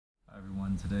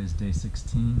everyone, today is day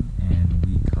 16 and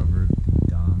we covered the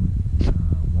DOM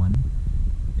 1.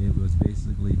 It was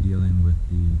basically dealing with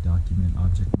the document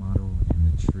object model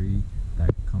and the tree that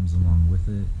comes along with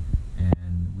it,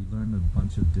 and we learned a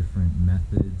bunch of different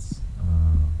methods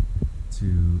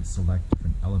to select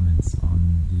different elements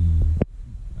on the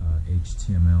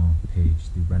HTML page,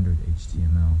 the rendered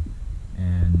HTML.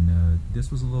 And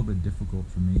this was a little bit difficult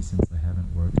for me since I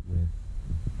haven't worked with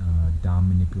DOM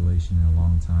manipulation in a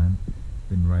long time.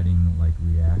 Been writing like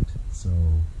React, so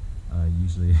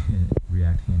usually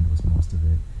React handles most of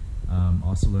it.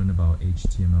 Also learned about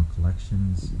HTML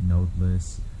collections,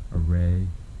 NodeList, array,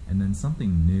 and then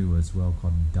something new as well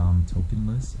called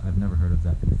DOMTokenList. I've never heard of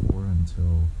that before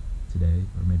until today,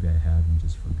 or maybe I have and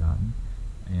just forgotten.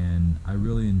 And I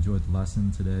really enjoyed the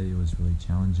lesson today. It was really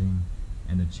challenging,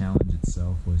 and the challenge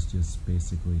itself was just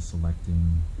basically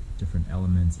selecting different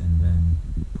elements and then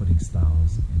putting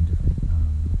styles and different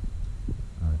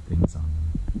things on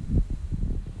them.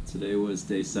 Today was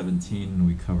day 17 and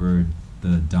we covered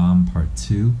the DOM part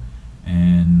 2,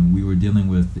 and we were dealing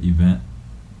with event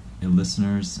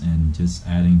listeners and just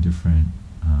adding different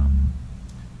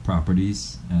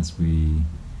properties as we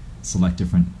select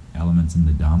different elements in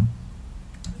the DOM.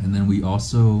 And then we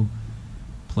also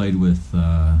played with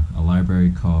a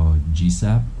library called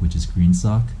GSAP, which is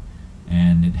GreenSock,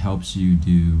 and it helps you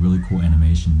do really cool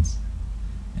animations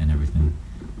and everything.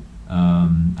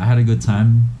 I had a good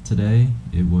time today.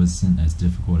 It wasn't as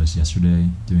difficult as yesterday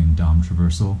doing DOM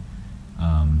traversal.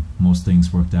 Most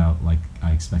things worked out like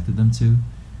I expected them to,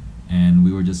 and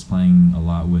we were just playing a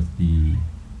lot with the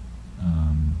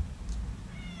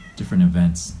different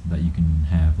events that you can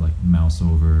have, like mouse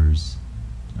overs,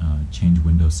 change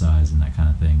window size, and that kind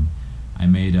of thing. I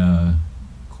made a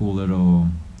cool little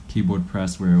keyboard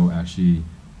press where it will actually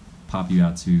pop you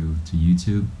out to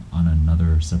YouTube on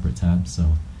another separate tab.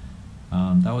 So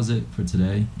that was it for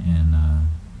today, and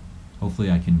hopefully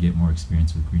I can get more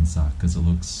experience with GreenSock because it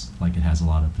looks like it has a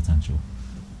lot of potential.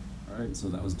 Alright, so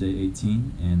that was day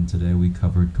 18, and today we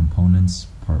covered components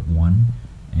part 1,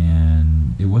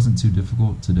 and it wasn't too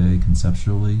difficult today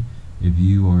conceptually. If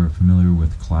you are familiar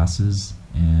with classes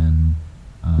and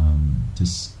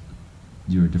just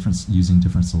you're using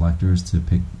different selectors to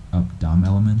pick up DOM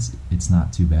elements, it's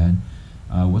not too bad.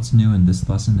 What's new in this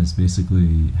lesson is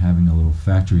basically having a little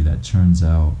factory that churns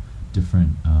out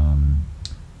different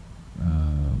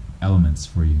elements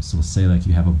for you. So say like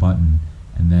you have a button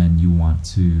and then you want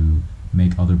to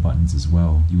make other buttons as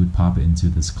well. You would pop it into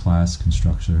this class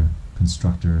constructor,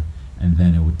 and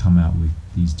then it would come out with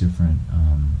these different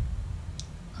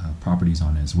properties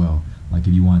on it as well. Like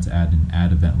if you wanted to add an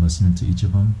add event listener to each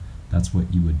of them, that's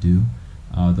what you would do.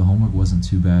 The homework wasn't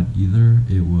too bad either.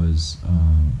 It was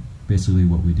basically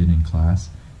what we did in class,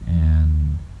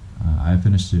 and I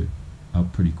finished it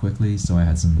up pretty quickly, so I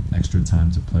had some extra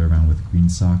time to play around with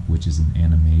GreenSock, which is an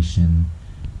animation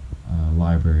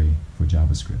library for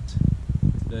JavaScript.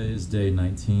 Today is day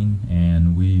 19,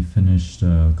 and we finished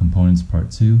components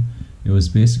part 2. It was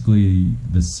basically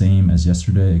the same as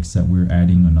yesterday, except we're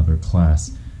adding another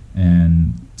class.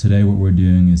 And today what we're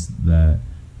doing is that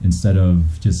instead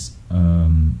of just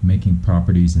making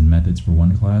properties and methods for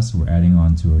one class, we're adding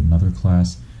on to another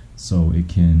class so it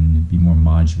can be more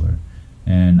modular.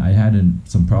 And I had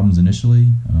some problems initially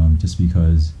just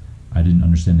because I didn't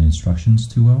understand the instructions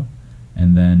too well.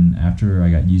 And then after I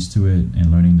got used to it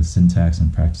and learning the syntax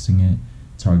and practicing it,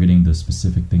 targeting the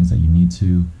specific things that you need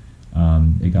to,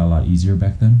 it got a lot easier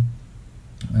back then.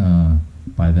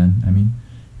 By then, I mean.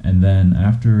 And then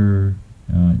after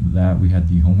that, we had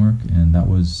the homework, and that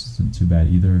wasn't too bad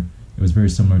either. It was very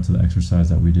similar to the exercise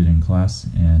that we did in class,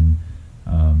 and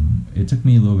it took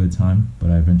me a little bit of time, but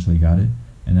I eventually got it.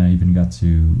 And I even got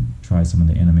to try some of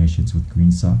the animations with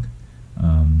GreenSock.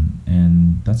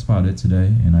 And that's about it today,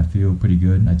 and I feel pretty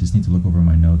good. I just need to look over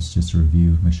my notes just to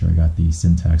review, make sure I got the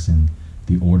syntax and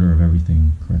the order of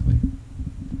everything correctly.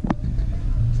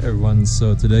 Hey everyone,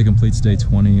 so today completes day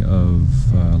 20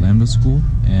 of Lambda school,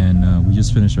 and we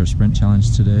just finished our sprint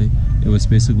challenge today. It was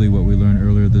basically what we learned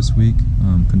earlier this week,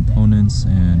 components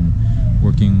and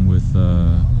working with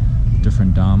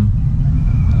different DOM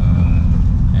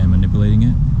and manipulating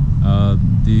it.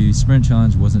 The sprint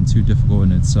challenge wasn't too difficult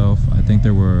in itself. I think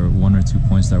there were 1 or 2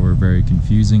 points that were very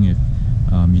confusing if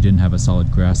you didn't have a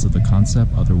solid grasp of the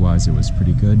concept. Otherwise it was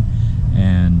pretty good.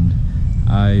 And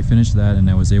I finished that, and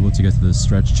I was able to get to the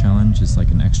stretch challenge. It's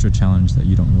like an extra challenge that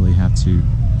you don't really have to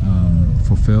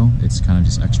fulfill. It's kind of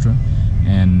just extra.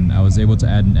 And I was able to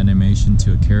add an animation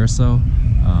to a carousel.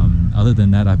 Other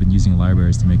than that, I've been using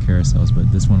libraries to make carousels,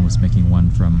 but this one was making one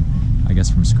from, I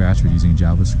guess, from scratch with using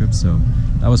JavaScript, so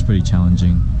that was pretty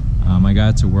challenging. I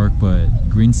got it to work, but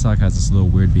Greenstock has this little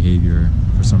weird behavior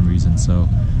for some reason, so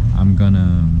I'm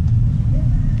gonna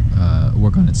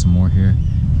work on it some more here.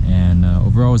 And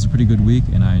overall, it was a pretty good week,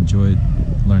 and I enjoyed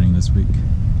learning this week.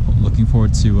 Looking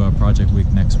forward to project week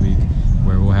next week,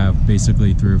 where we'll have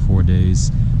basically 3 or 4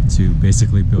 days to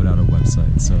basically build out a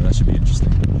website, so that should be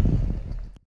interesting.